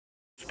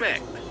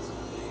respect.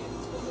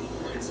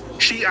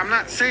 I'm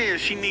not saying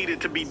she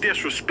needed to be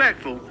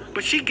disrespectful,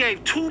 but she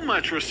gave too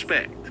much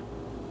respect.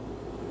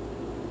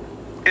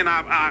 And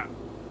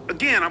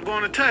again, I'm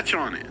going to touch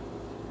on it.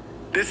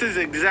 This is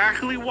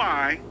exactly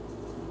why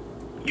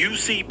you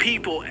see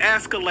people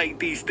escalate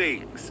these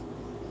things.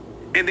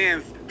 And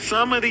then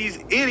some of these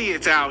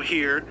idiots out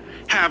here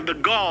have the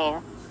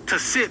gall to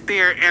sit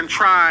there and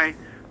try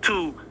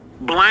to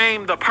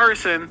blame the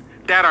person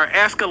that are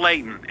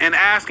escalating and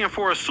asking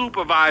for a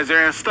supervisor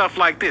and stuff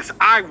like this.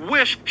 I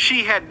wish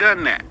she had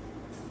done that.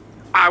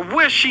 I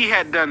wish she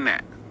had done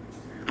that.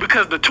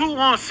 Because the two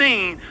on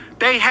scene,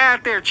 they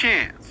had their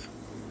chance.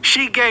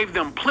 She gave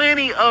them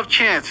plenty of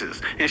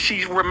chances, and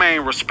she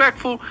remained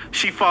respectful.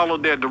 She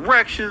followed their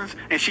directions,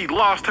 and she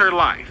lost her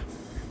life.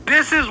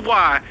 This is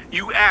why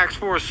you ask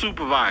for a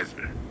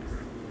supervisor.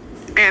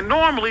 And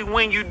normally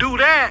when you do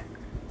that,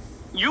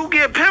 you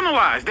get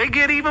penalized. They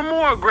get even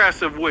more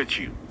aggressive with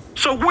you.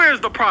 So where's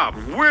the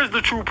problem? Where's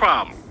the true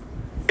problem?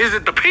 Is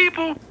it the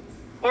people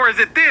or is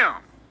it them?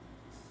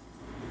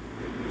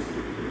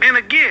 And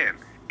again,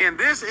 in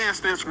this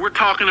instance, we're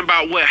talking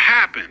about what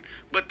happened,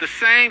 but the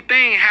same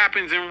thing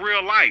happens in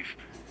real life,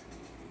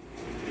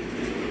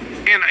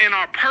 in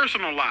our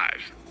personal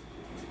lives,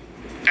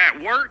 at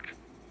work,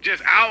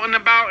 just out and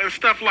about and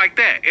stuff like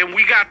that. And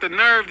we got the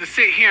nerve to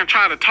sit here and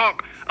try to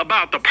talk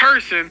about the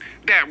person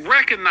that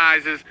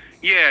recognizes,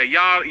 yeah,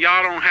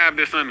 y'all don't have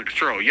this under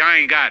control. Y'all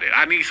ain't got it.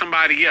 I need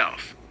somebody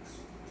else.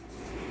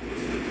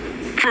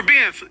 For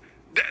being,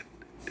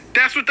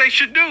 that's what they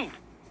should do.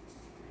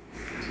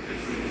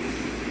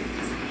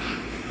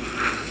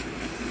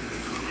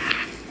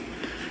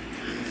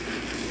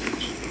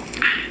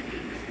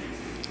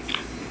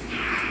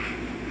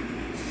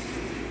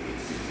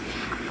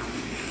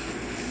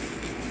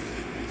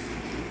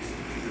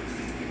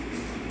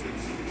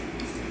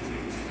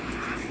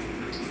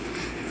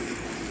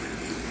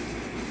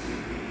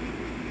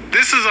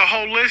 This is a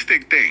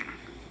holistic thing.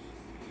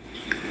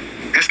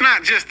 It's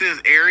not just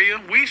this area.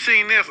 We've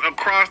seen this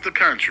across the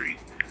country.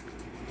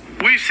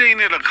 We've seen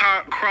it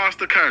across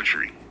the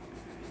country.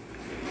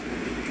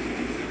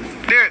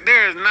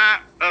 There is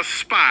not a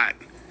spot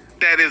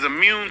that is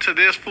immune to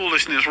this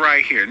foolishness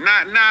right here.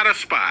 Not a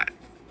spot.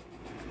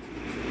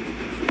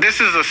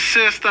 This is a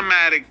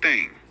systematic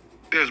thing.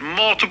 There's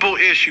multiple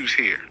issues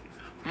here.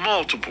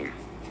 Multiple.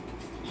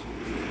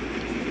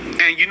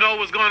 And you know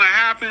what's going to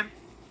happen?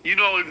 You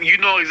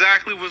know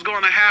exactly what's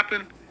going to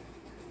happen.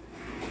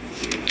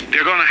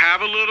 They're going to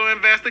have a little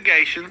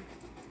investigation.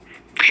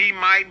 He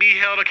might be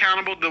held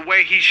accountable the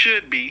way he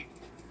should be.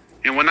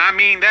 And what I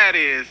mean that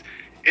is,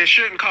 it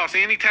shouldn't cost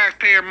any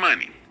taxpayer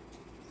money.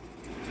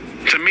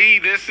 To me,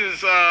 this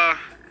is the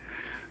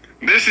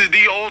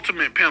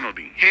ultimate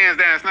penalty. Hands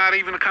down, it's not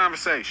even a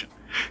conversation.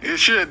 It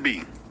should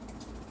be.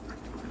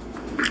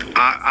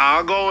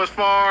 I'll go as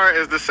far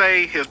as to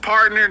say his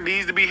partner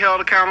needs to be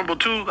held accountable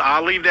too.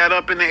 I'll leave that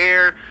up in the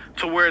air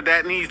to where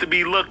that needs to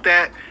be looked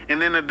at,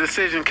 and then a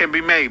decision can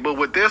be made. But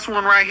with this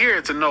one right here,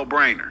 it's a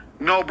no-brainer.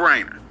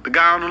 No-brainer. The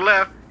guy on the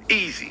left,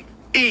 easy.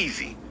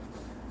 Easy.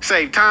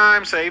 Save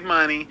time, save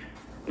money.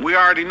 We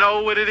already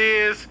know what it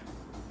is.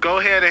 Go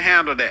ahead and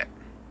handle that.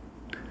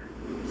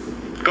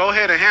 Go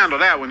ahead and handle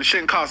that one. It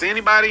shouldn't cost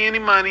anybody any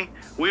money.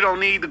 We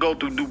don't need to go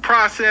through due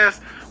process.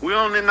 We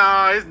don't need,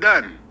 nah, it's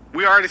done.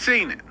 We already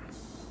seen it.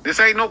 This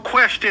ain't no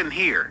question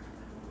here.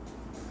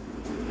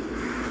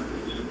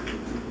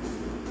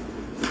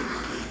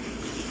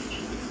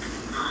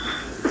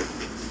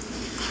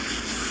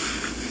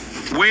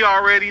 We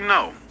already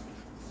know.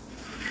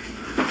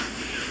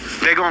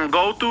 They're going to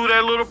go through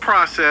that little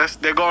process.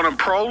 They're going to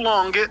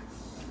prolong it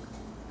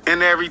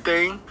and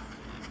everything.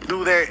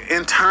 Do their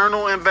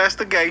internal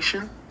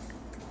investigation.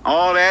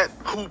 All that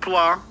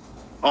hoopla.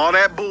 All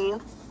that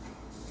bull.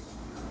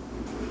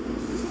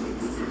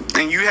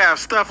 And you have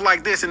stuff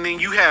like this, and then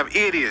you have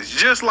idiots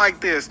just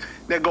like this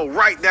that go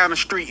right down the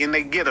street and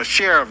they get a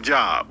sheriff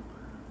job.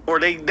 Or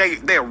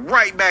they're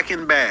right back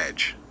in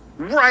badge.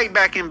 Right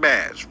back in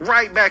badge.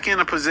 Right back in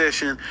a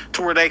position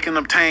to where they can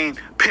obtain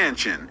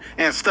pension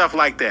and stuff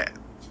like that.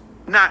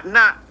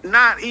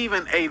 Not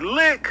even a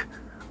lick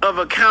of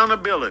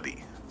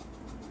accountability.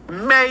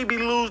 Maybe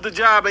lose the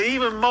job, but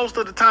even most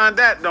of the time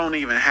that don't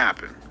even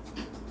happen.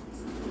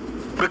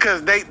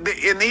 Because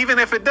and even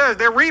if it does,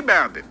 they're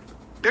rebounding.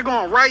 They're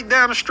going right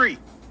down the street,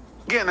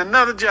 getting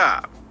another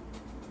job.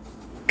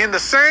 In the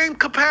same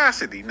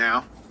capacity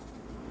now.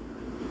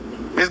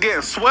 It's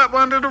getting swept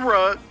under the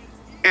rug.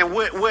 And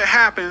what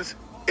happens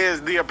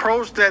is the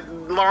approach that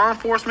law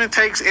enforcement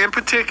takes in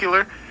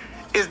particular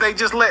is they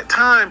just let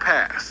time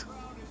pass.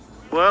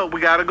 Well, we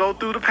got to go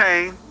through the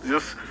pain.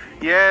 Just,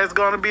 yeah, it's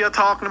going to be a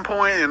talking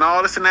point and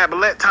all this and that, but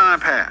let time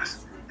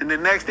pass. And the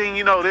next thing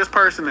you know, this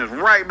person is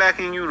right back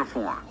in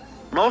uniform.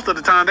 Most of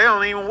the time, they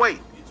don't even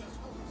wait.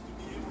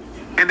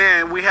 And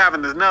then we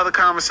having another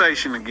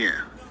conversation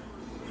again.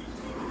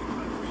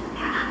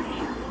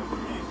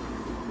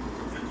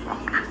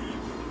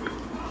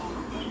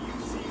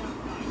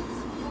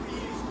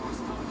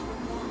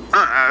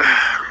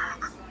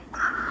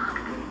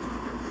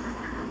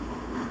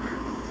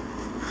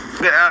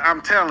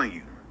 I'm telling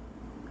you,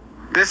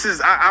 this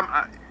is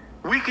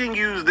we can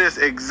use this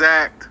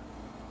exact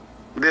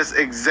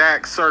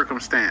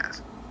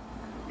circumstance,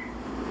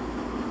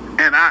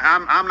 and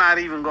I'm not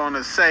even going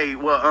to say,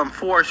 well,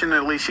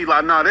 unfortunately, she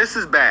like, no, this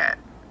is bad.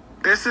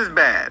 This is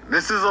bad.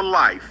 This is a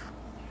life.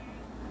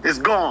 It's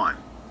gone.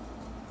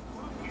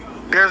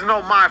 There's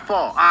no my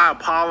fault. I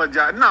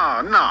apologize.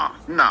 No.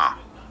 No.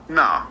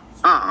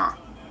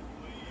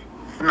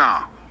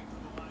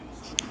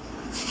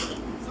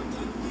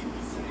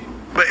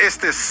 But it's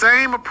the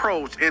same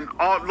approach in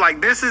all,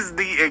 like, this is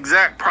the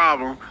exact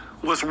problem.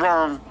 What's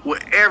wrong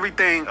with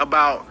everything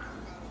about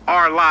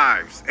our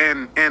lives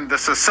and the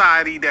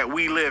society that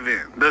we live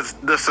in,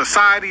 the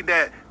society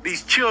that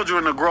these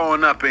children are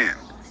growing up in.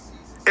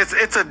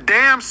 It's a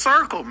damn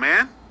circle,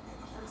 man.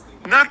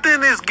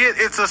 Nothing is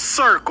it's a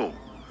circle.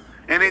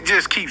 And it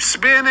just keeps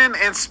spinning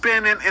and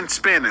spinning and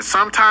spinning.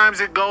 Sometimes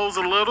it goes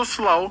a little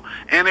slow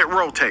and it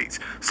rotates.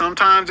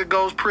 Sometimes it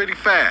goes pretty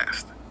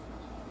fast.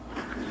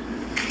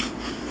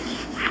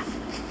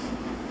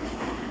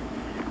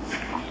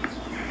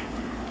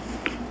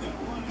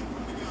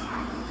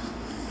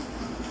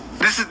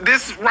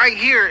 This right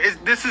here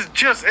this is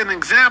just an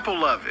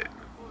example of it.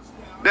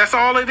 That's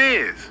all it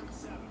is.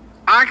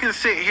 I can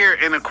sit here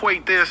and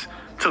equate this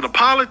to the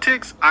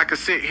politics. I could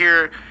sit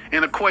here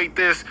and equate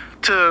this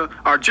to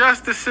our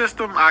justice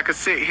system. I could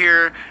sit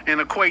here and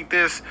equate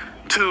this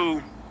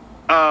to,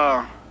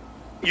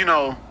 you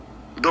know,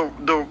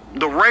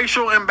 the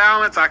racial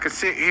imbalance. I could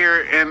sit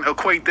here and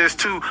equate this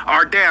to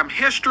our damn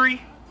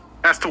history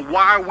as to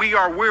why we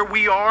are where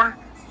we are.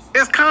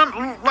 It's kind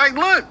of like,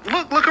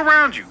 look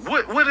around you.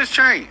 What has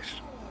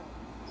changed?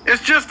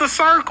 It's just a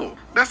circle.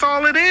 That's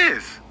all it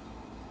is.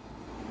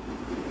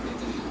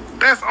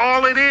 That's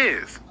all it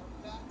is.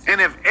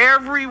 And if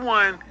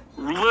everyone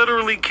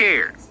literally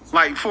cared,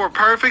 like, for a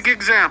perfect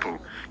example,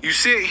 you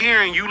sit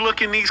here and you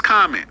look in these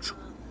comments.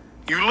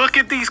 You look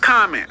at these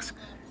comments.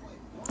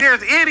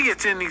 There's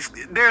idiots in these.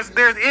 There's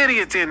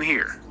idiots in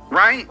here,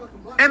 right?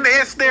 And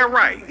it's their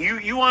right.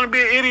 You want to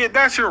be an idiot?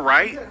 That's your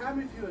right.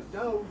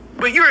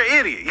 But you're an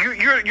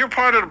idiot. You're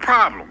part of the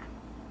problem,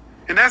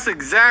 and that's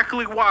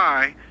exactly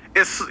why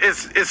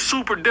it's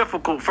super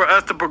difficult for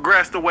us to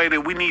progress the way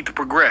that we need to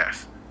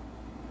progress.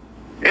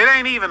 It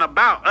ain't even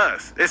about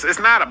us. It's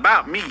not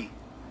about me.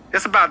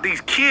 It's about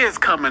these kids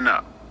coming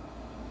up.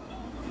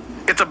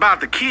 It's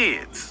about the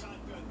kids.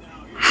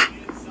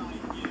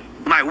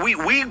 Like,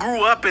 we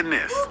grew up in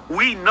this.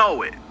 We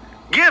know it.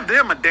 Give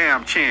them a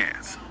damn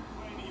chance.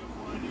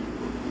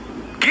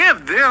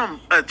 Give them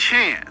a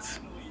chance.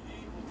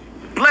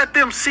 Let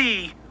them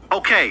see,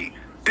 okay,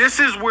 this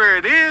is where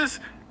it is.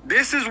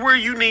 This is where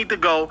you need to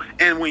go.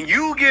 And when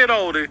you get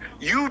older,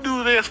 you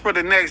do this for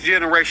the next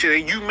generation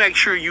and you make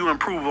sure you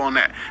improve on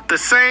that. The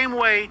same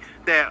way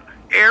that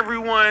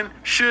everyone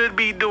should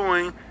be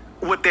doing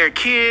with their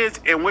kids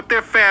and with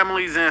their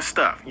families and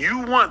stuff.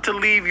 You want to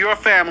leave your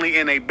family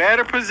in a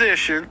better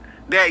position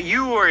that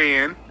you are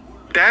in.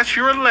 That's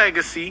your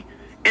legacy.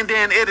 And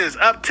then it is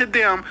up to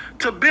them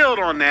to build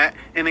on that,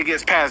 and it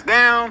gets passed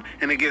down,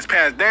 and it gets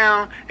passed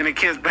down, and it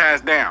gets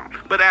passed down.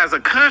 But as a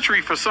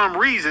country, for some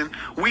reason,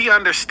 we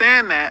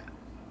understand that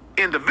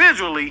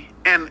individually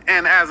and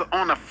as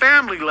on a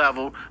family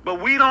level,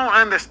 but we don't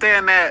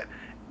understand that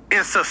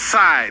in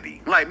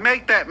society. Like,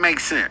 make that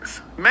make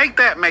sense. Make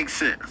that make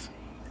sense.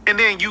 And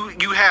then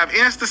you have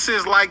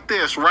instances like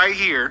this right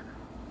here,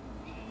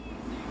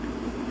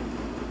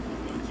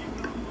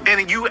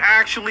 and you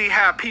actually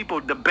have people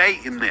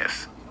debating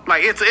this.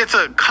 Like, it's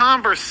a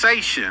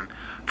conversation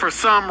for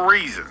some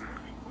reason.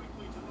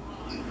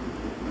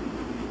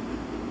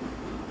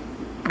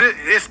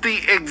 It's the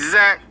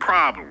exact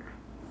problem.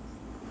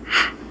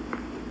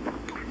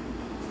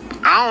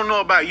 I don't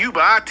know about you,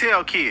 but I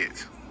tell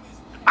kids.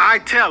 I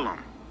tell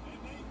them.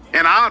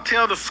 And I'll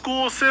tell the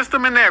school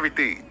system and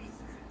everything.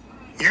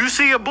 You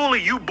see a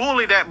bully, you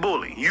bully that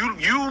bully.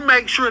 You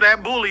make sure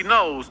that bully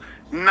knows,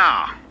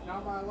 nah.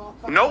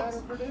 Nope.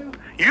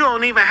 You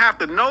don't even have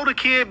to know the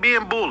kid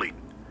being bullied.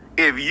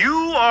 If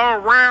you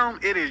are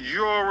around, it is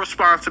your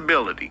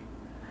responsibility.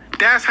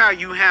 That's how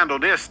you handle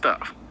this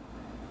stuff.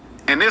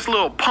 And this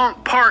little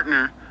punk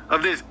partner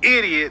of this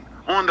idiot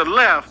on the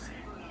left,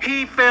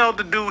 he failed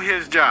to do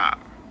his job.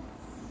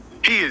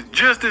 He is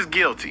just as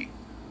guilty.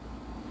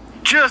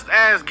 Just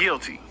as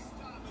guilty.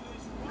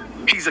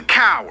 He's a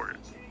coward.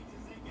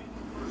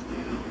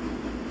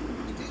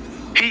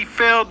 He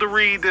failed to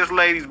read this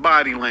lady's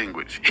body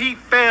language. He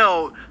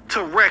failed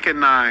to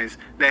recognize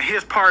that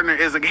his partner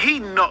is he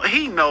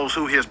knows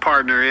who his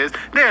partner is.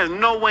 There's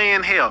no way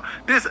in hell.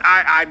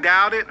 I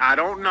doubt it. I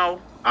don't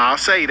know. I'll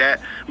say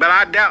that. But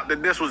I doubt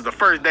that this was the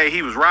first day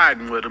he was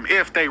riding with him,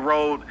 if they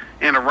rode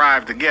and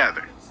arrived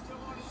together.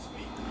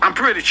 I'm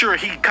pretty sure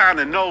he kind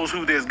of knows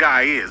who this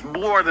guy is.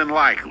 More than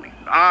likely.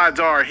 Odds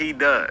are he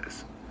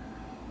does.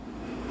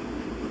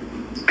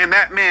 And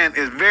that man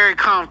is very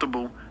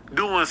comfortable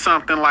doing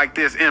something like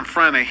this in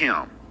front of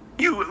him.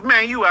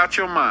 You out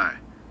your mind.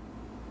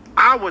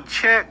 I would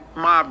check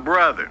my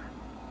brother.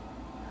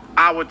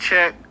 I would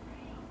check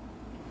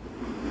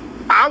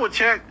I would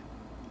check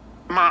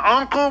my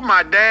uncle,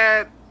 my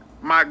dad,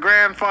 my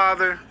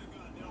grandfather,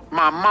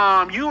 my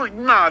mom.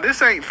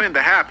 This ain't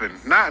finna happen.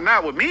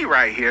 Not with me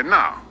right here.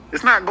 No,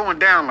 it's not going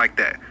down like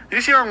that.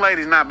 This young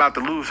lady's not about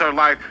to lose her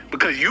life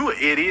because you an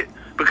idiot,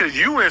 because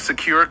you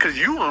insecure, because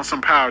you on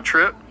some power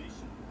trip.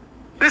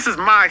 This is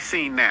my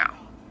scene now.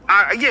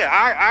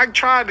 I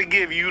tried to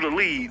give you the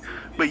lead,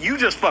 but you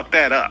just fucked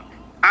that up.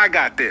 I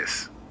got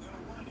this.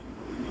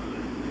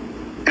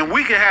 And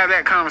we can have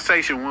that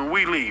conversation when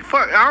we leave.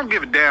 Fuck, I don't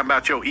give a damn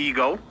about your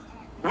ego.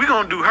 We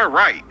gonna do her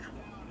right.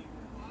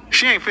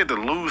 She ain't fit to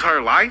lose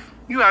her life.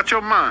 You out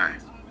your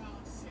mind.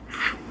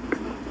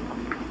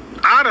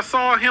 I'd have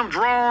saw him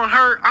draw on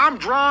her. I'm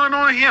drawing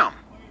on him.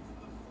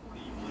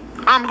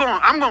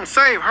 I'm gonna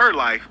save her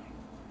life.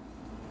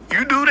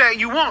 You do that,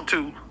 you want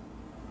to.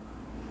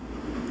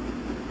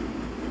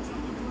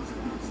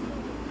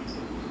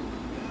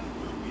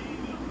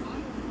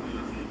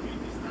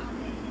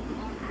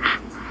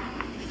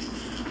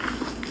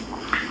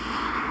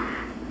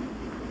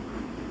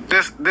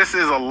 This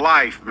is a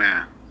life,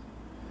 man.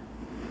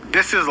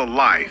 This is a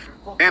life.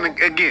 And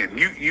again,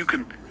 you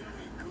can.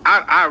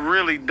 I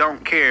really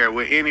don't care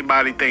what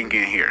anybody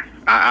thinking here.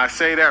 I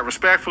say that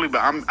respectfully,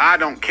 but I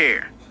don't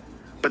care.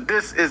 But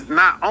this is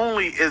not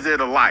only is it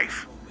a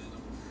life.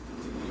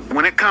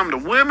 When it comes to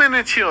women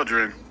and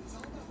children,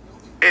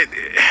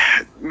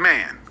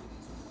 man,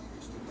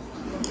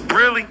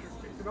 really.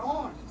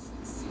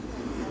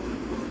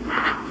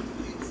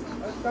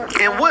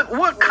 And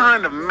what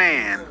kind of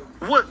man?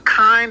 What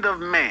kind of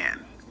man?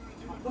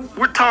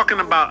 We're talking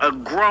about a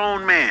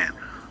grown man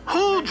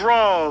who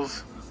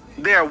draws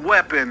their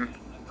weapon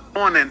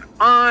on an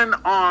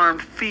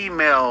unarmed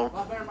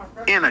female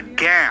in a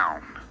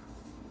gown.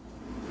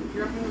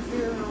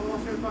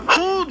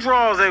 Who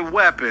draws a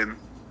weapon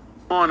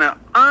on an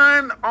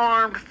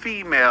unarmed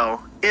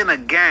female in a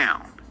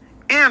gown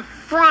in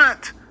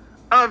front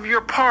of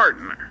your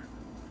partner?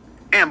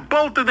 And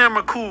both of them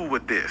are cool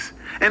with this.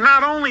 And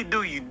not only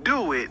do you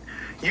do it,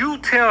 you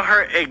tell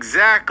her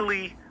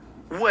exactly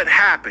what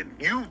happened.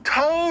 You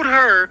told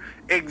her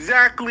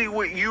exactly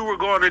what you were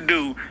going to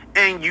do,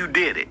 and you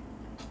did it.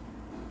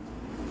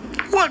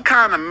 What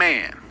kind of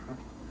man?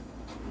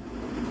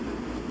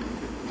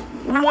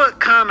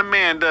 What kind of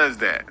man does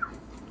that?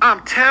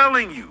 I'm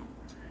telling you,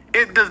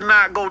 it does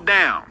not go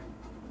down.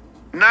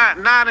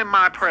 Not in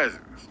my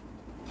presence.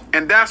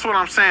 And that's what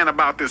I'm saying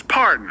about this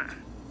partner.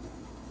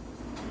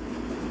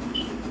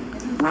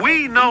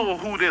 We know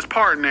who this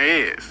partner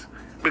is.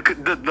 Because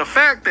the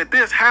fact that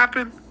this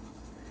happened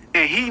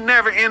and he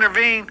never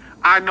intervened,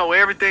 I know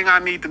everything I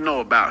need to know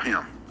about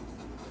him.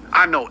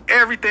 I know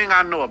everything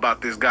I know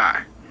about this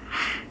guy.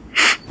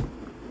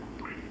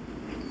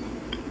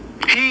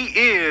 He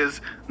is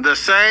the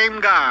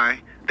same guy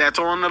that's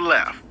on the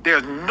left.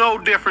 There's no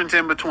difference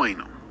in between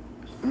them.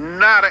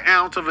 Not an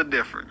ounce of a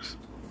difference.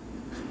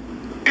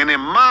 And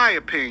in my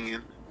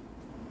opinion,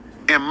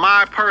 in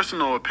my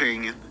personal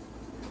opinion,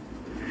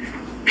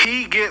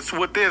 he gets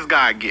what this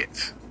guy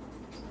gets.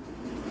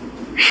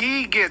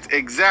 He gets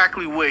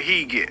exactly what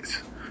he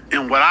gets.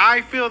 And what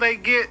I feel they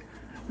get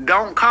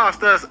don't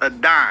cost us a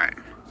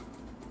dime.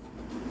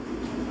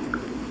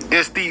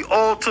 It's the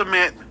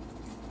ultimate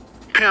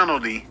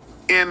penalty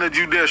in the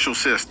judicial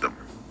system.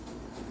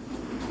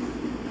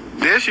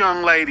 This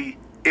young lady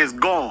is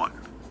gone.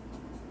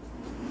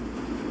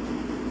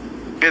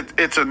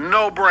 It's a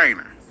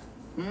no-brainer.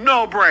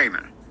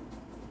 No-brainer.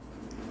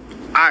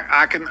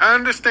 I can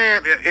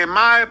understand, in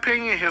my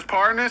opinion, his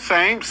partner,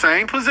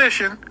 same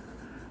position.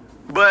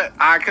 But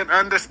I can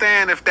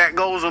understand if that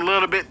goes a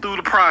little bit through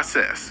the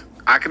process.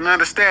 I can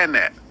understand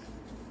that.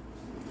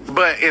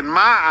 But in my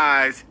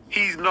eyes,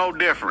 he's no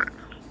different.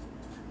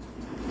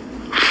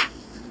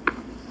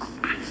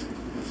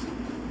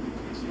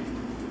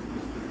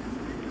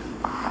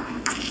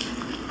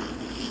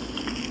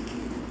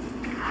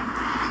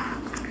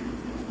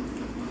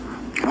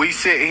 We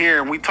sit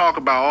here and we talk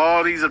about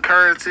all these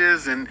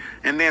occurrences and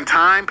then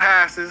time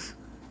passes.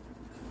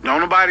 Don't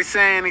nobody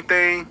say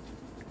anything.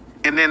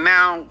 And then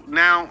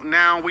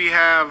now we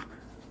have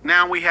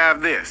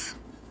this.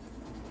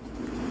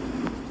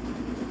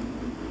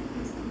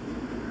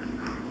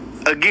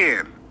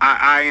 Again,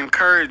 I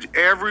encourage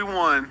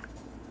everyone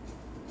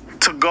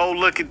to go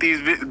look at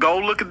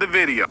the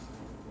video.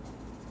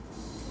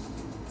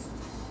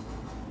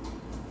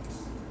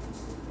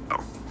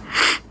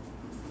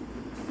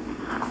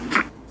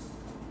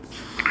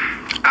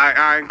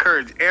 I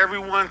encourage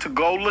everyone to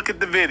go look at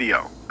the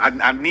video.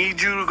 I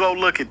need you to go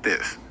look at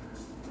this.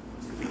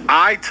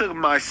 I took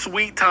my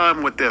sweet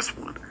time with this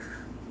one.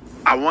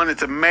 I wanted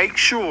to make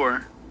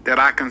sure that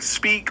I can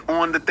speak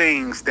on the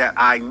things that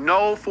I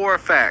know for a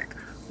fact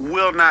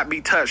will not be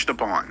touched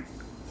upon.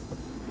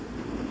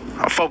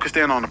 I focused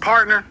in on the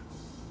partner.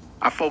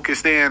 I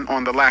focused in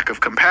on the lack of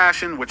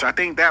compassion, which I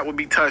think that would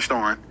be touched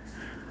on.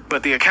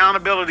 But the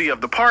accountability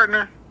of the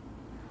partner,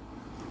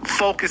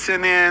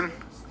 focusing in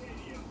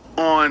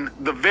on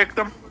the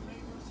victim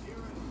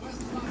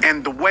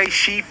and the way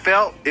she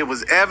felt, it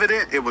was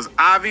evident, it was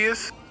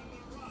obvious.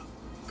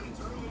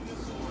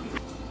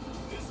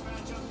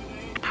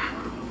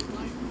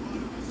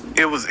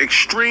 It was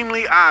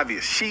extremely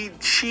obvious. She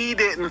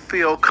didn't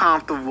feel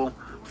comfortable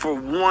for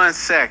 1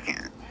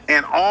 second.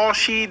 And all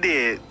she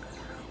did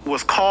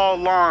was call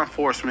law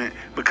enforcement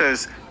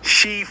because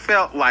she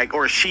felt like,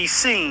 or she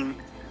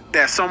seen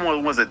that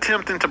someone was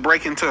attempting to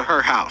break into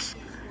her house.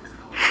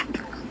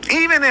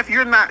 Even if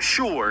you're not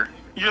sure,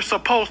 you're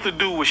supposed to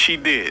do what she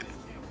did.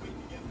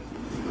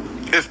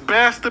 It's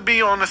best to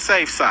be on the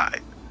safe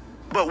side.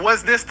 But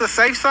was this the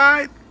safe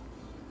side?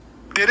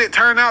 Did it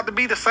turn out to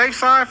be the safe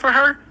side for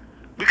her?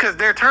 Because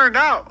there turned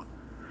out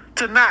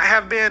to not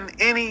have been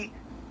any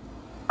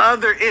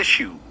other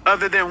issue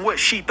other than what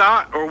she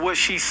thought or what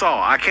she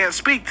saw. I can't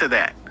speak to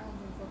that.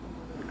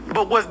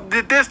 But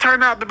did this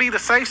turn out to be the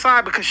safe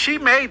side? Because she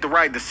made the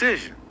right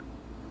decision.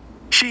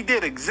 She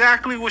did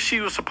exactly what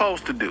she was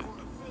supposed to do.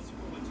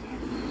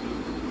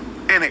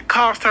 And it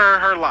cost her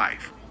her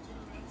life.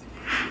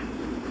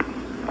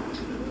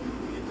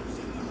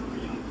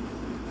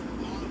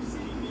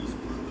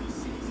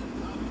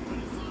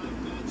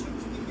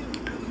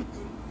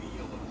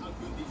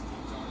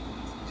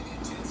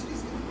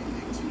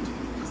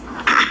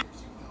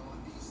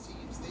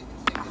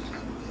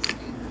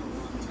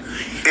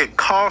 It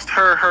cost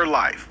her her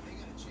life.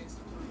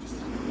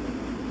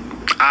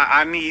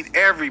 I need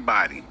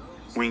everybody,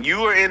 when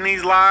you are in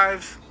these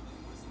lives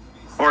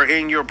or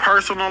in your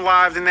personal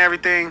lives and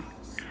everything,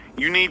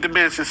 you need to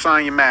mention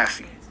Sonya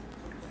Massey.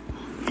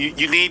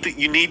 You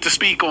need to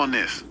speak on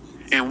this.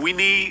 And we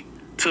need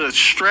to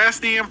stress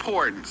the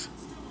importance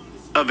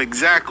of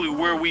exactly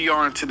where we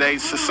are in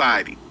today's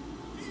society.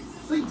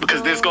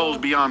 Because this goes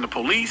beyond the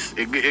police.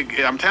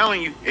 I'm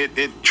telling you,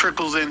 it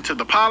trickles into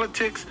the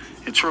politics.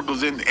 It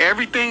trickles in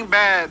everything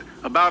bad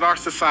about our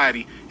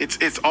society.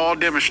 It's all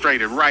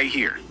demonstrated right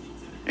here.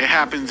 It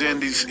happens in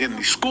these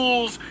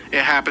schools.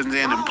 It happens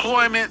in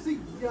employment.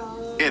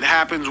 It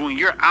happens when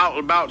you're out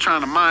about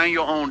trying to mind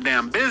your own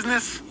damn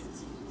business.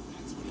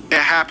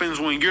 It happens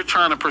when you're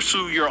trying to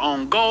pursue your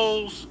own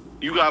goals.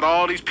 You got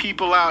all these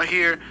people out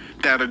here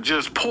that are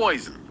just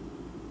poison.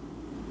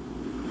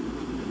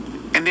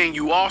 And then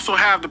you also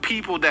have the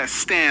people that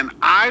stand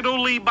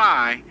idly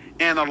by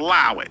and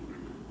allow it.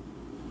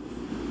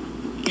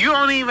 You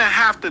don't even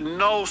have to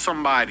know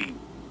somebody.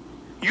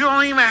 You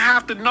don't even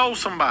have to know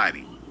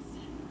somebody.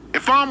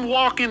 If I'm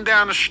walking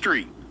down the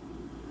street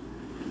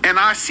and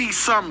I see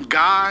some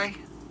guy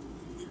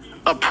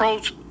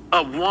approach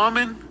a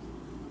woman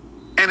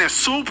and it's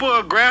super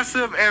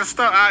aggressive and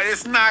stuff,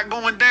 it's not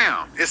going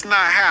down. It's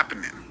not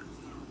happening.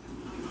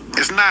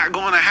 It's not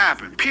going to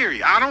happen.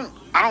 Period. I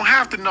don't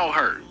have to know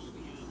her.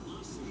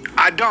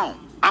 I don't.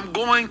 I'm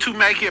going to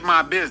make it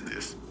my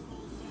business.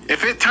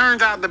 If it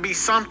turns out to be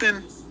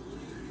something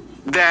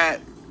that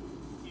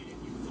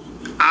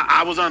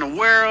I was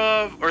unaware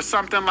of or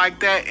something like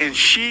that, and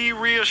she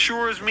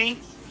reassures me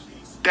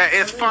that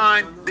it's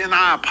fine, then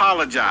I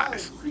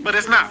apologize. But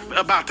it's not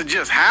about to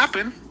just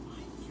happen.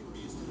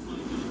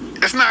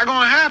 It's not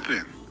going to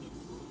happen.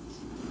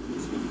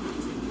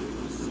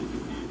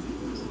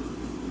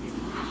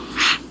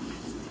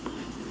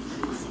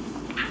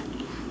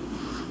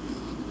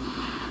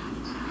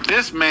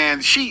 This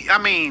man,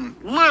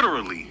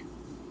 literally,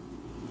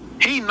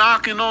 he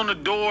knocking on the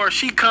door,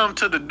 she come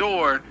to the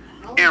door,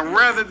 and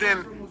rather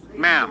than,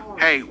 ma'am,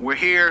 hey, we're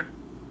here,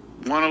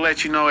 want to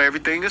let you know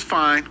everything is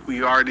fine.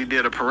 We already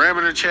did a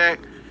perimeter check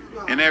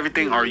and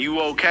everything. Are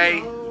you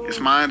okay? It's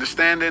my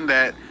understanding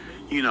that,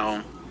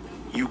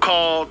 you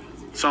called,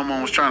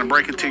 someone was trying to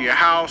break into your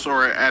house,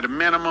 or at a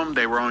minimum,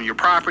 they were on your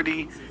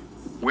property.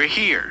 We're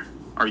here.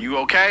 Are you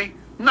okay?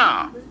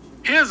 Nah.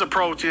 His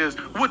approach is,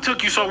 what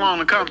took you so long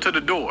to come to the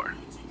door?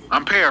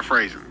 I'm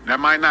paraphrasing. That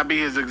might not be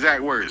his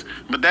exact words,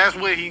 but that's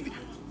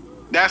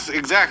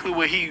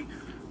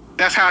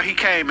how he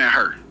came at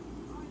her.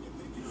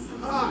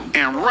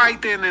 And right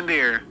then and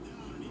there,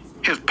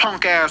 his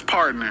punk ass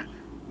partner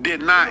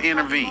did not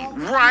intervene.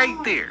 Right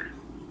there.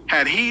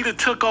 Had he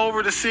took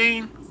over the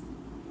scene,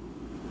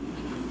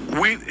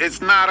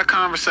 it's not a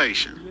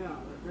conversation.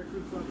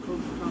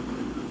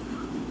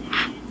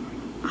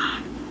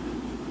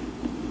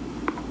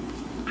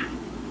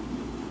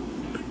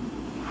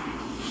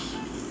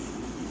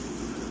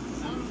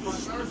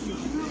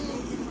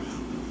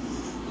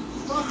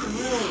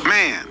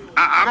 Man,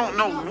 I don't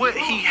know what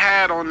he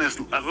had on this.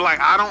 Like,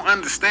 I don't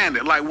understand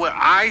it. Like, what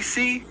I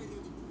see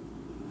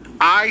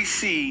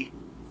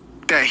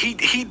that he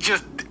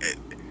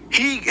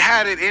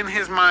had it in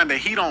his mind that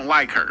he don't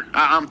like her.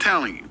 I'm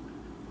telling you.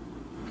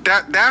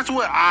 That's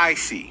what I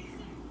see.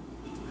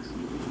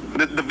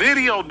 The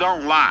video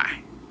don't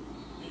lie.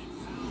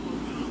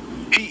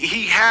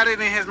 He had it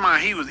in his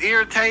mind. He was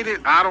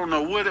irritated. I don't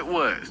know what it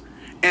was.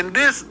 And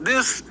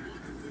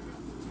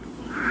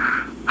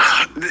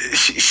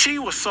she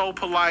was so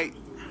polite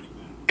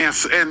and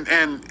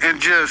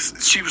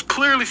just, she was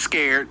clearly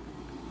scared,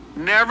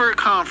 never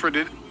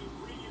comforted,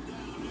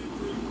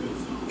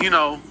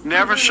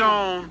 never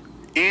shown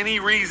any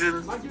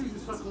reason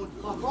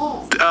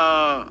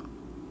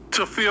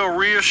to feel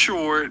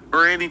reassured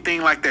or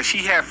anything like that. She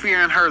had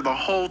fear in her the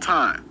whole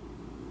time.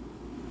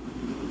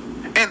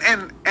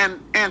 And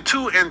And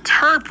to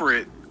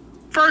interpret,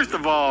 first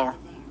of all,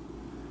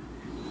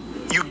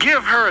 you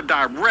give her a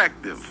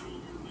directive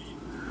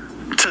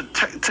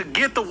to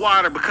get the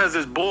water because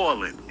it's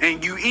boiling.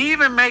 And you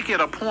even make it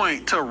a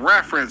point to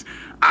reference,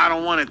 I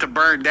don't want it to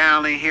burn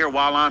down in here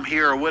while I'm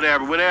here, or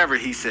whatever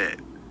he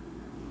said.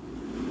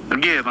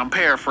 Again, I'm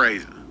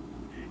paraphrasing.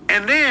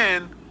 And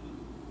then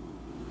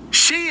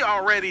she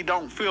already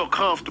don't feel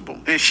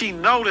comfortable, and she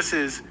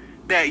notices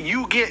that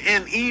you get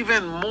in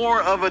even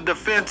more of a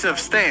defensive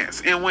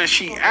stance. And when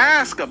she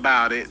asks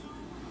about it,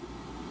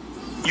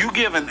 you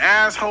give an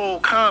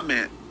asshole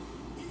comment.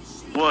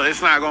 Well,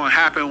 it's not going to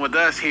happen with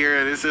us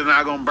here. This is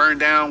not going to burn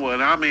down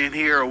when I'm in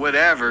here, or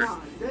whatever.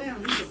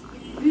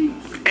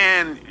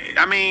 And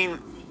I mean,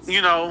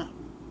 you know,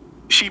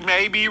 she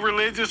may be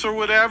religious or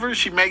whatever.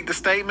 She make the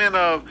statement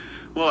of,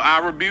 well, I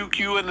rebuke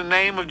you in the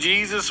name of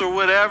Jesus, or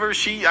whatever.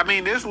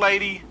 This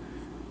lady,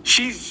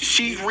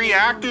 she's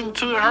reacting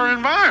to her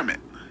environment.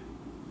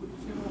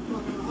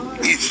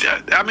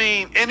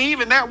 And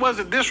even that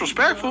wasn't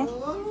disrespectful.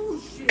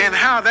 And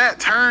how that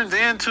turns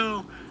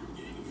into,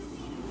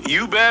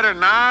 you better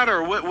not,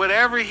 or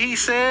whatever he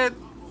said,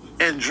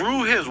 and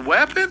drew his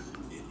weapon.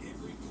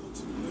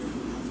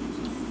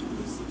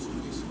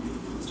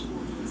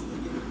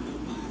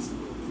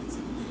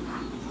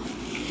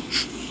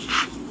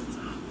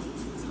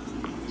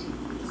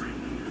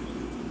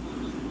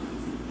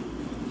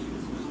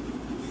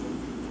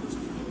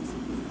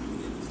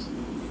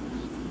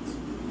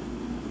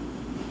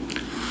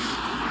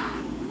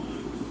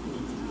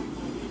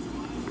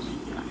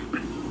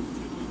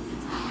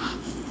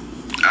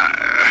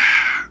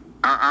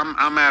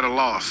 I'm at a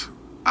loss.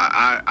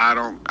 I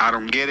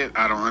don't get it.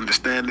 I don't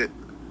understand it.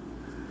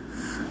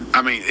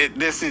 I mean,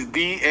 this is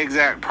the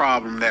exact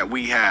problem that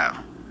we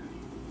have.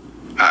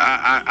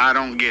 I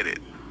don't get it.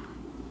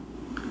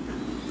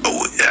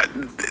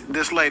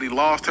 This lady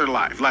lost her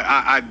life. Like,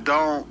 I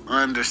don't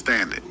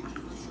understand it.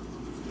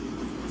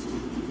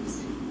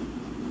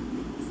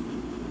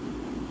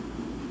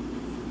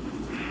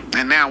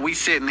 And now we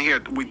sitting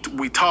here,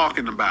 we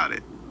talking about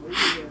it.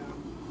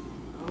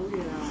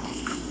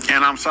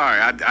 And I'm sorry,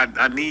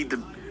 I need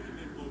to,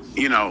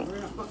 you know,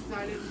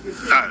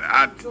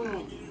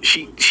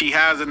 she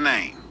has a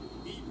name.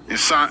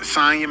 It's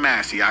Sonya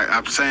Massey.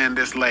 I'm saying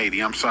this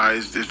lady. I'm sorry,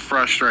 it's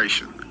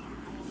frustration.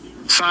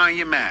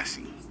 Sonya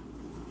Massey.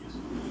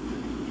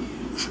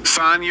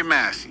 Sonya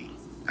Massey.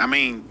 I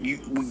mean,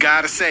 we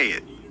gotta say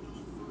it.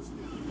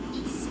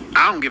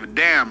 I don't give a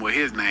damn what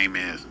his name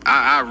is.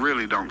 I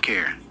really don't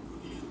care.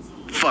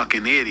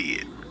 Fucking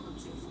idiot.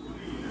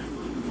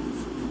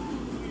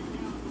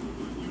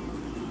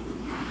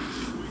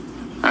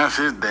 That's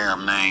his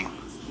damn name.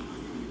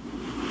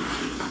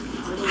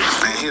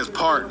 And his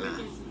partner.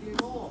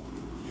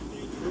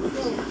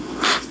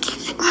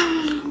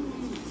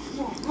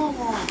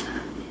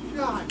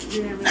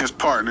 His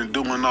partner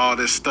doing all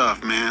this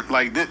stuff, man.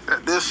 Like,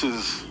 this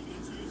is...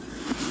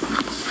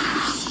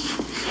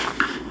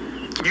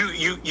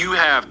 You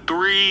have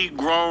 3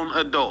 grown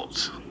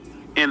adults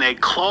in a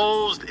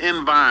closed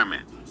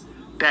environment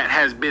that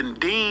has been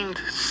deemed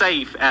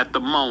safe at the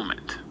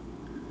moment.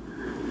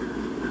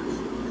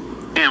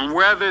 And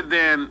rather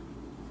than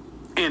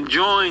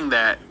enjoying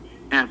that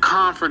and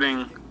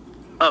comforting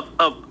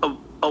a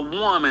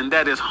woman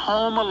that is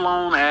home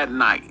alone at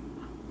night.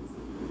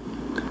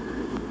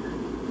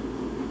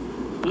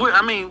 What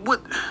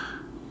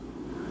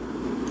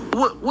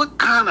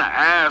kind of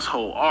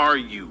asshole are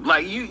you?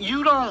 Like,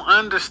 you don't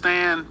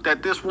understand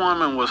that this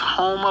woman was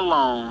home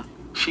alone.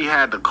 She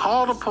had to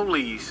call the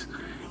police,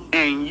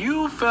 and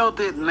you felt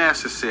it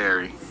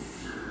necessary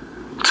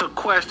to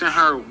question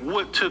her,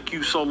 what took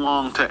you so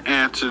long to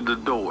answer the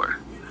door?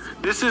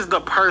 This is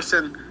the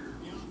person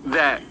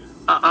that,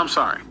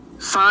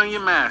 Sonya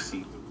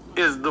Massey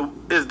is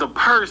the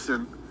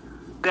person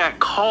that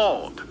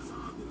called.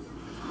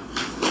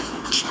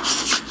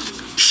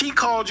 She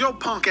called your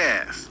punk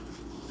ass.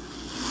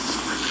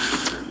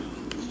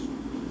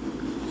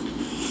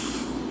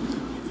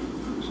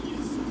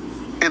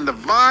 And the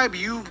vibe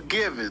you've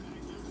given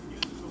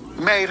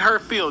made her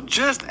feel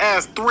just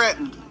as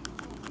threatened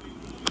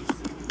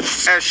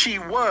as she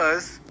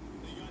was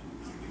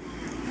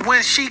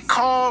when she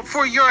called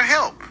for your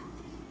help.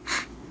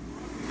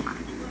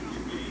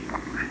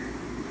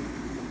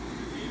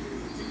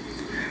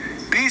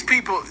 These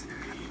people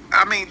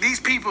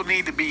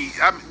need to be,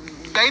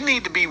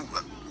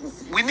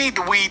 we need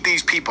to weed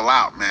these people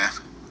out, man.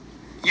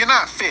 You're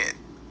not fit.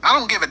 I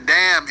don't give a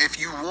damn if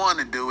you want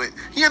to do it.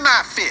 You're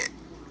not fit.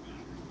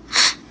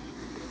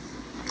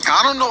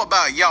 I don't know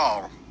about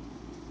y'all,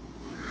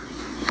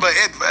 but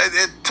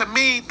to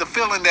me, the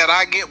feeling that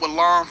I get with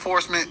law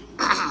enforcement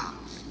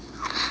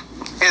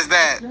is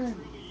that,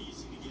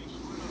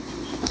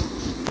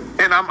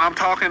 and I'm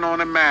talking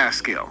on a mass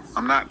scale.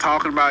 I'm not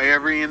talking about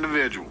every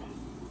individual.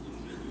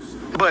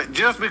 But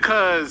just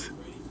because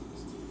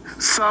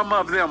some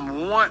of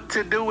them want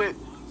to do it,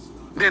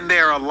 then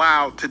they're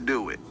allowed to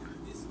do it.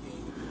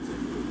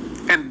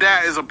 And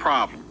that is a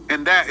problem.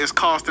 And that is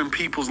costing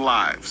people's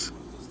lives.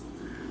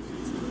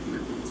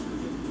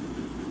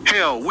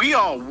 Hell, we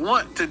all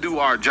want to do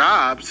our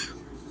jobs,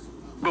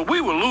 but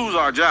we will lose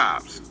our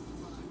jobs.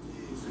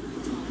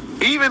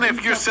 Even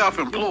if you're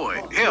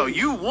self-employed, hell,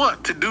 you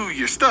want to do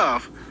your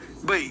stuff,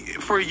 but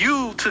for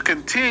you to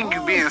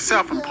continue being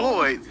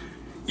self-employed,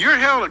 you're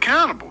held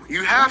accountable.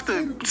 You have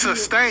to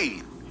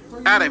sustain,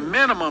 at a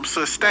minimum,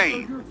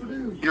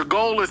 sustain. Your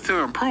goal is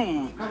to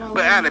improve,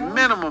 but at a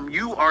minimum,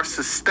 you are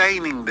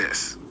sustaining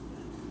this.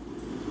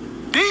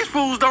 These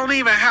fools don't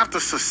even have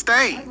to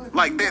sustain.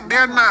 Like,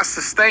 they're not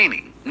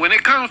sustaining. When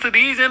it comes to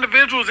these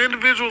individuals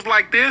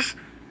like this,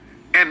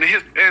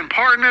 and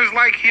partners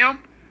like him,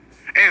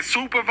 and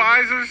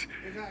supervisors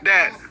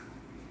that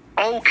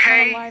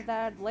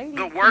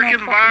the work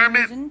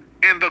environment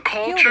and the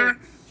culture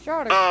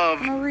of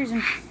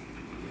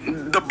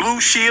the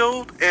Blue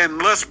Shield, and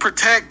let's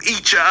protect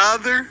each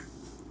other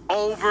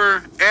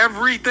over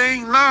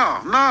everything.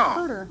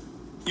 No.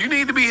 You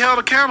need to be held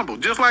accountable,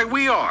 just like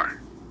we are.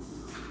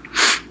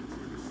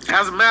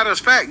 As a matter of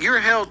fact, you're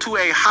held to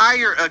a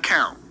higher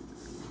account.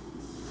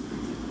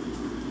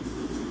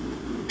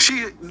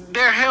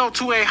 They're held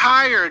to a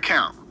higher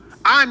account.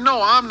 I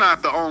know I'm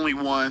not the only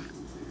one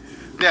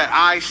that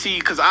I see,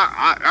 because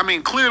I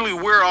mean, clearly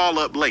we're all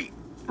up late,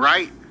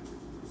 right?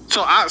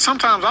 So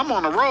sometimes I'm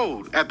on the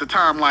road at the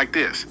time like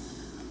this.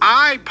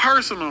 I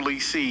personally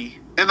see,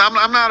 and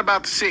I'm not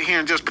about to sit here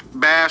and just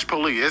bash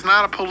police. It's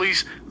not a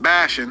police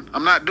bashing.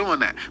 I'm not doing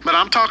that. But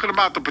I'm talking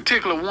about the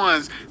particular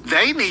ones,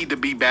 they need to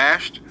be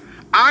bashed.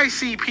 I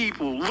see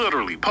people,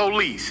 literally,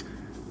 police.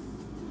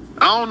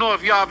 I don't know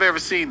if y'all have ever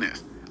seen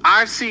this.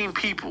 I've seen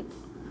people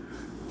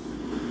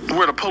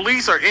where the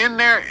police are in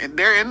there, and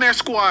they're in their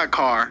squad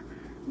car,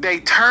 they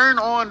turn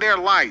on their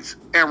lights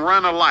and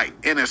run a light.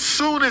 And as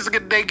soon as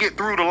they get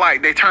through the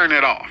light, they turn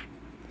it off.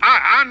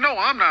 I know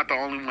I'm not the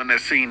only one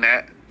that's seen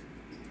that.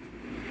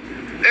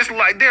 It's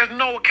like there's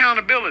no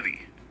accountability.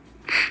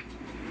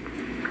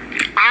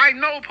 I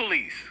know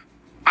police.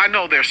 I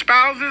know their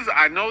spouses.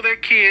 I know their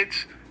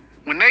kids.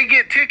 When they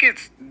get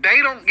tickets,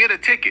 they don't get a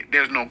ticket.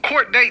 There's no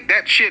court date.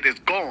 That shit is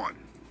gone.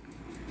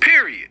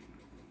 Period.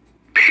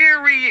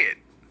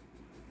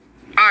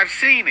 I've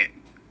seen it.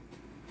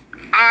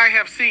 I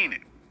have seen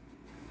it.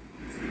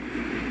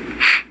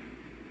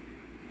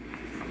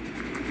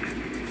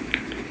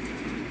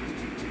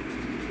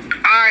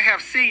 I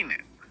have seen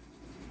it.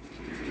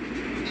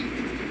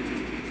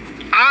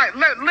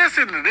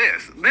 Listen to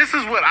this. This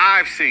is what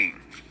I've seen.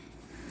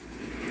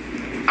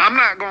 I'm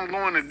not going to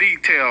go into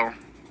detail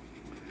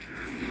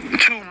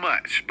too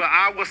much, but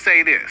I will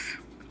say this.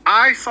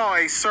 I saw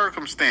a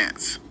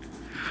circumstance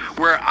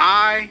where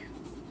I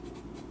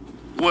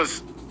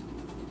was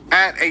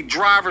at a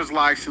driver's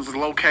license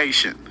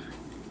location,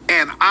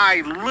 and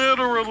I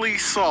literally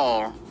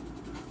saw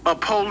a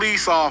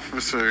police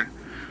officer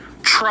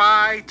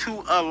try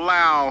to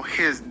allow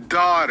his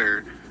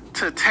daughter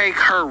to take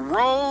her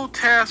road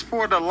test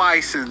for the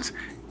license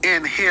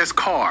in his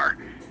car.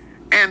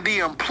 And the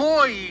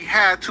employee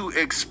had to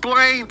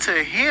explain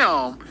to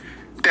him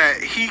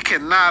that he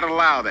cannot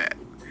allow that.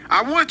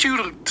 I want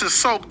you to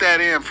soak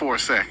that in for a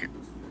second.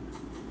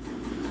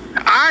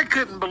 I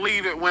couldn't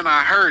believe it when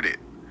I heard it.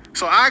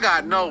 So I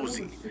got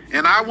nosy,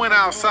 and I went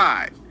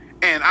outside,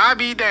 and I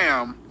be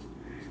damned,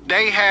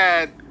 they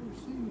had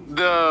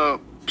the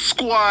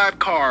squad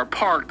car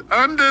parked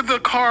under the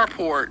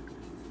carport,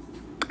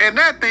 and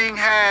that thing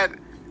had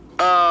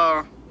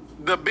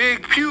the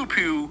big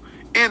pew-pew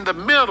in the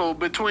middle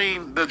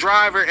between the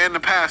driver and the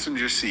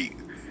passenger seat.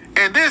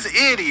 And this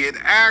idiot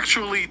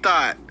actually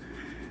thought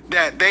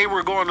that they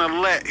were going to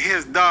let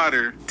his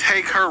daughter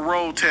take her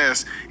road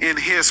test in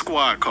his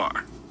squad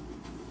car.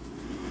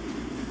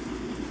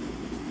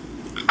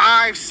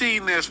 I've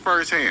seen this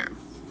firsthand.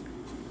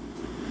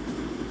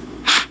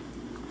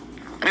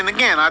 And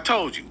again, I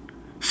told you,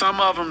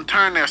 some of them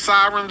turn their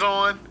sirens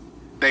on.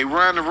 They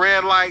run the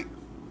red light.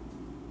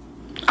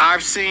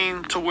 I've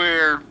seen to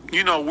where,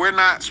 we're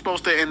not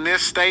supposed to, in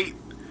this state,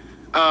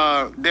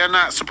 they're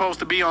not supposed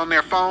to be on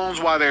their phones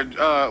while they're,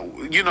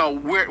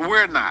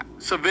 we're not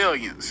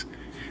civilians.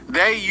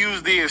 They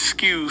use the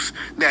excuse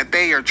that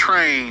they are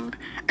trained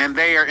and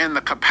they are in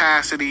the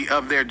capacity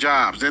of their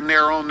jobs and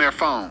they're on their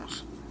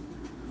phones.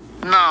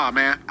 Nah,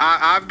 man.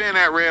 I've been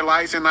at red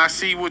lights and I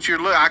see what you're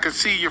looking. I can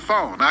see your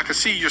phone. I can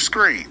see your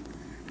screen.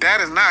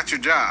 That is not your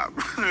job.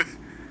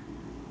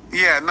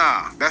 Yeah,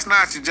 nah. That's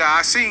not your job.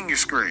 I seen your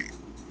screen.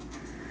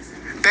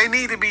 They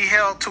need to be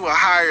held to a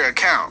higher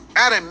account.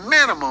 At a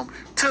minimum,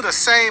 to the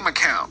same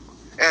account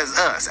as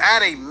us.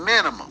 At a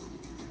minimum.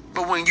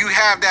 But when you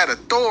have that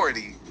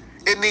authority,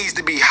 it needs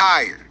to be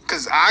higher.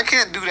 Because I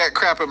can't do that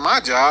crap at my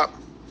job.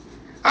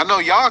 I know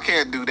y'all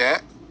can't do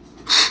that.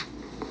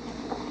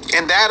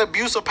 And that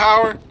abuse of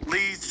power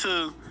leads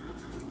to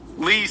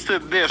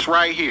this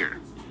right here.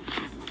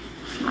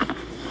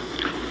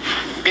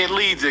 It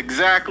leads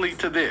exactly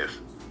to this.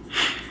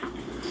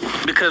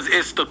 Because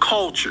it's the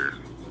culture.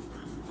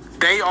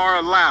 They are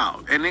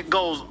allowed, and it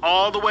goes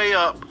all the way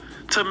up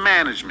to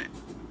management.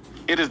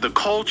 It is the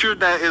culture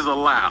that is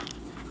allowed.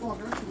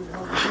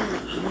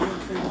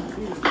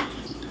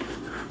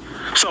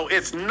 So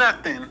it's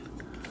nothing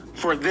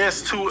for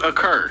this to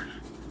occur.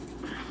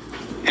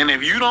 And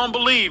if you don't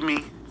believe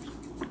me,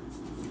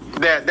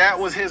 that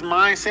was his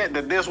mindset,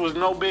 that this was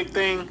no big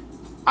thing,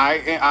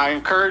 I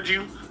encourage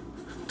you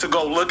to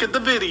go look at the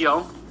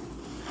video,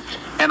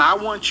 and I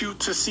want you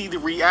to see the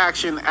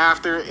reaction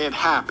after it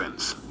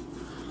happens.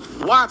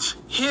 Watch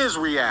his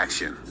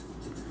reaction.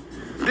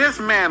 This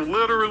man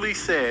literally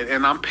said,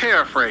 and I'm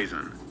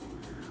paraphrasing,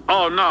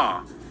 oh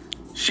no,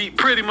 he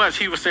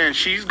was saying,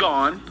 she's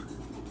gone.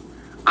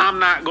 I'm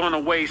not going to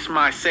waste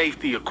my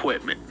safety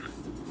equipment.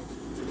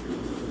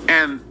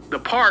 And the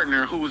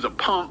partner, who was a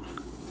punk,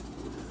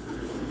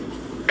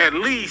 at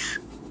least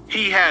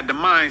he had the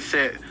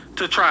mindset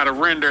to try to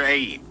render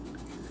aid.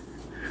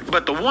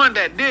 But the one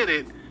that did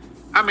it,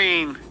 I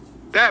mean,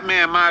 that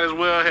man might as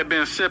well have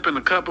been sipping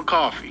a cup of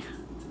coffee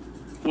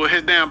with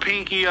his damn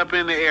pinky up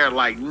in the air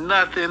like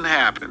nothing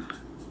happened.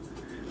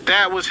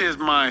 That was his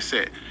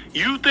mindset.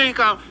 You think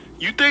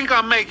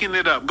I'm making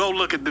it up? Go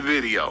look at the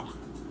video.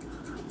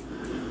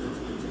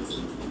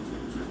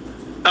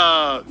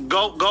 Go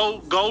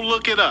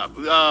look it up.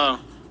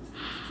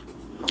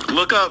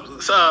 Look up.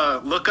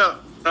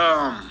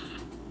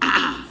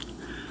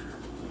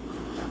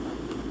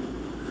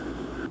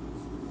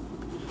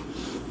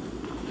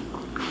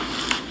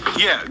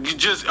 Yeah,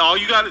 just go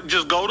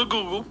to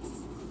Google.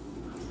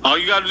 All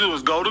you gotta do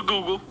is go to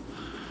Google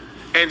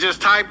and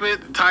just type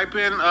in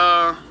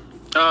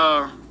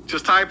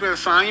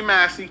Sonny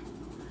Massey,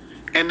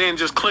 and then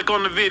just click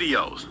on the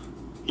videos.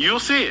 You'll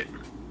see it.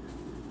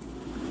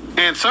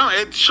 And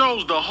it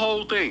shows the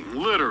whole thing,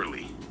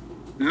 literally.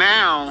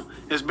 Now,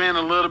 it's been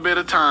a little bit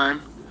of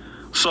time,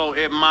 so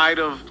it might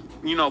have,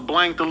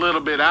 blanked a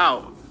little bit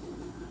out.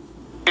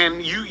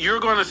 And you're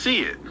going to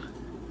see it.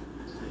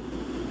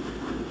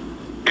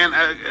 And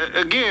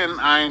again,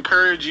 I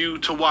encourage you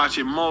to watch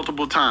it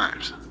multiple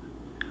times.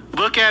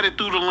 Look at it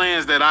through the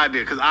lens that I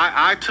did, because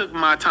I took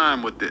my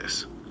time with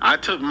this. I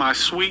took my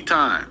sweet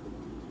time.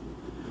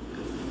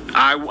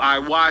 I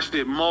watched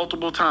it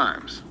multiple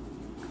times.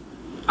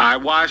 I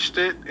watched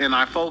it and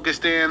I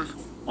focused in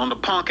on the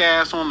punk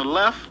ass on the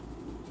left.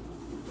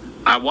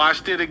 I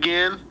watched it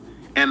again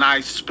and I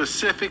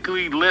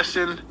specifically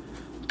listened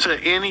to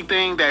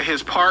anything that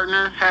his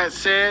partner had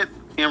said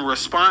in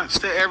response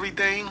to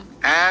everything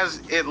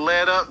as it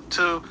led up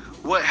to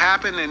what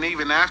happened, and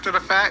even after the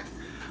fact.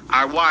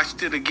 I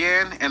watched it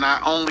again and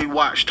I only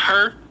watched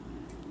her.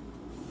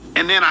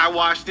 And then I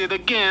watched it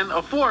again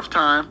a fourth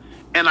time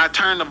and I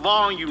turned the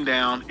volume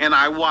down and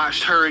I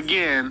watched her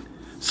again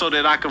so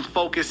that I can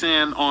focus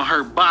in on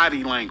her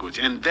body language.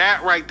 And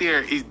that right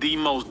there is the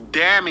most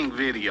damning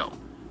video.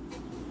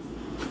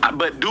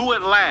 But do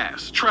it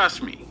last.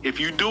 Trust me. If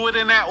you do it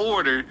in that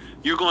order,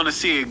 you're going to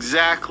see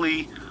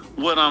exactly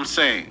what I'm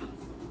saying.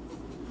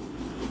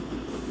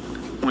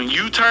 When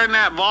you turn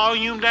that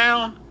volume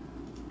down,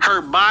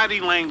 her body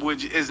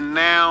language is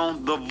now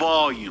the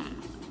volume.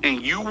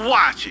 And you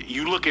watch it.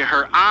 You look at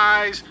her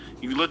eyes.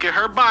 You look at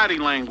her body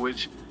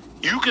language.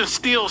 You can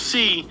still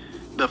see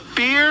the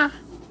fear.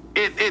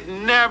 It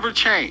never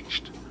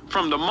changed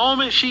from the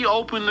moment she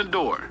opened the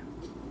door.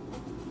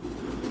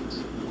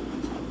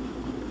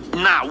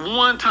 Not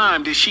one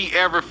time did she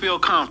ever feel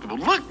comfortable.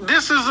 Look,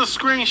 this is a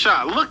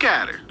screenshot. Look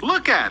at her.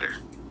 Look at her.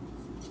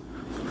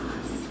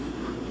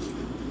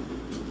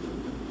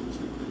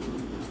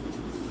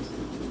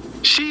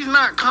 She's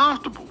not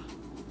comfortable.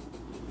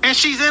 And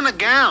she's in a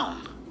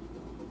gown.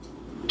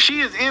 She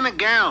is in a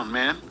gown,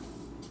 man.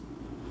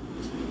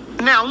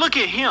 Now, look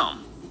at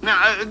him.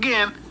 Now,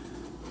 again,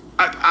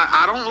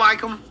 I don't like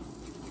him,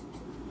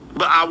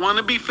 but I want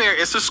to be fair.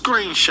 It's a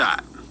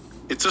screenshot.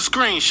 It's a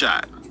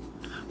screenshot.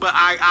 But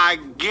I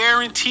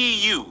guarantee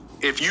you,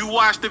 if you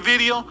watch the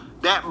video,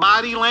 that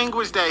body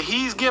language that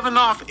he's giving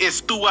off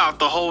is throughout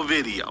the whole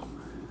video.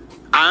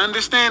 I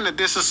understand that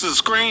this is a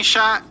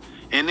screenshot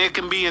and it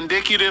can be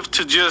indicative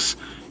to just,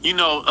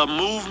 a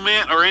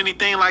movement or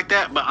anything like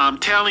that. But I'm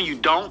telling you,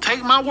 don't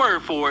take my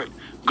word for it.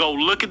 Go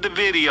look at the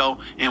video.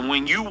 And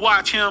when you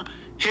watch him,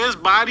 his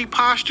body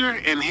posture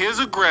and his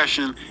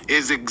aggression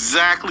is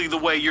exactly the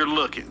way you're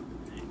looking.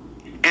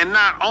 And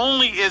not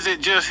only is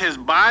it just his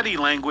body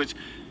language,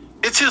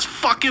 it's his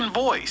fucking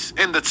voice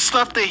and the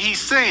stuff that he's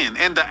saying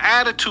and the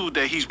attitude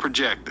that he's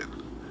projecting.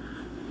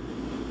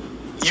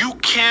 You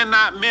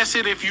cannot miss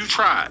it if you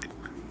tried.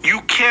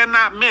 You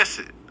cannot miss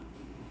it.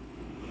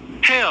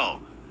 Hell,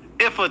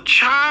 if a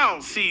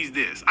child sees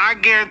this, I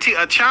guarantee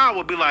a child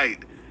would be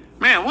like,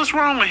 man, what's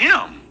wrong with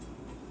him?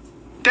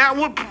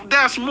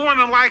 That's more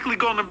than likely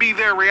going to be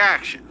their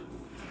reaction.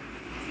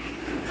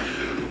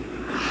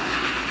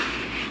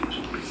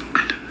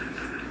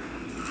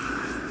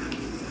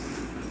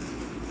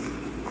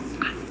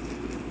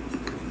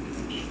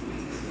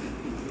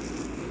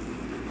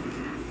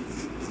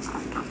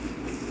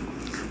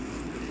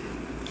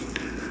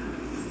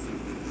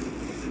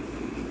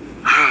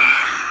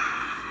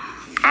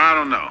 I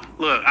don't know.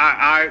 Look,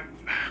 I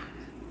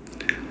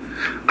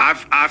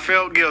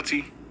felt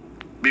guilty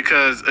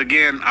because,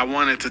 again, I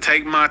wanted to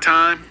take my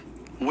time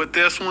with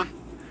this one.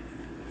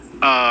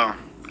 I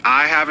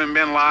haven't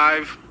been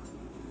live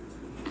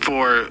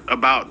for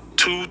about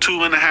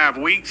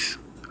 2.5 weeks.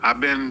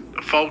 I've been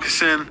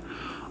focusing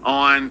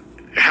on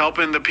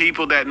helping the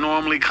people that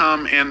normally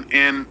come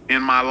in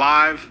my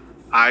live.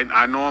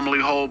 I normally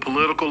hold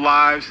political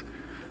lives.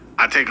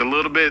 I take a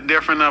little bit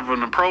different of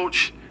an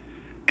approach,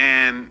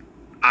 and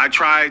I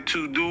try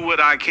to do what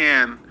I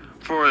can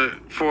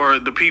for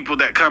the people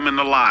that come in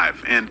the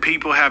live. And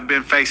people have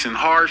been facing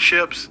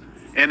hardships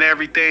and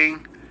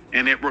everything,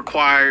 and it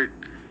required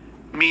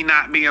me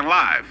not being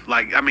live.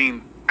 Like, I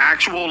mean,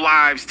 actual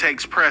lives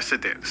takes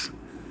precedence.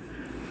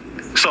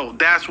 So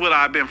that's what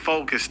I've been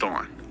focused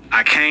on.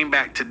 I came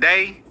back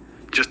today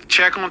just to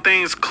check on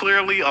things.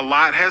 Clearly, a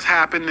lot has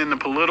happened in the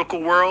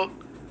political world.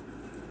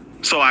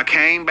 So I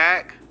came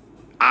back.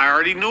 I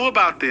already knew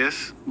about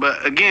this,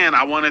 but again,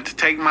 I wanted to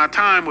take my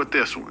time with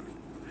this one.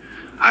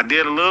 I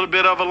did a little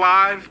bit of a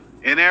live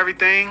and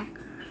everything.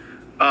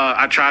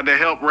 I tried to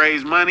help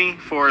raise money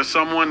for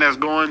someone that's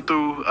going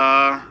through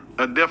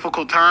a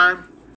difficult time.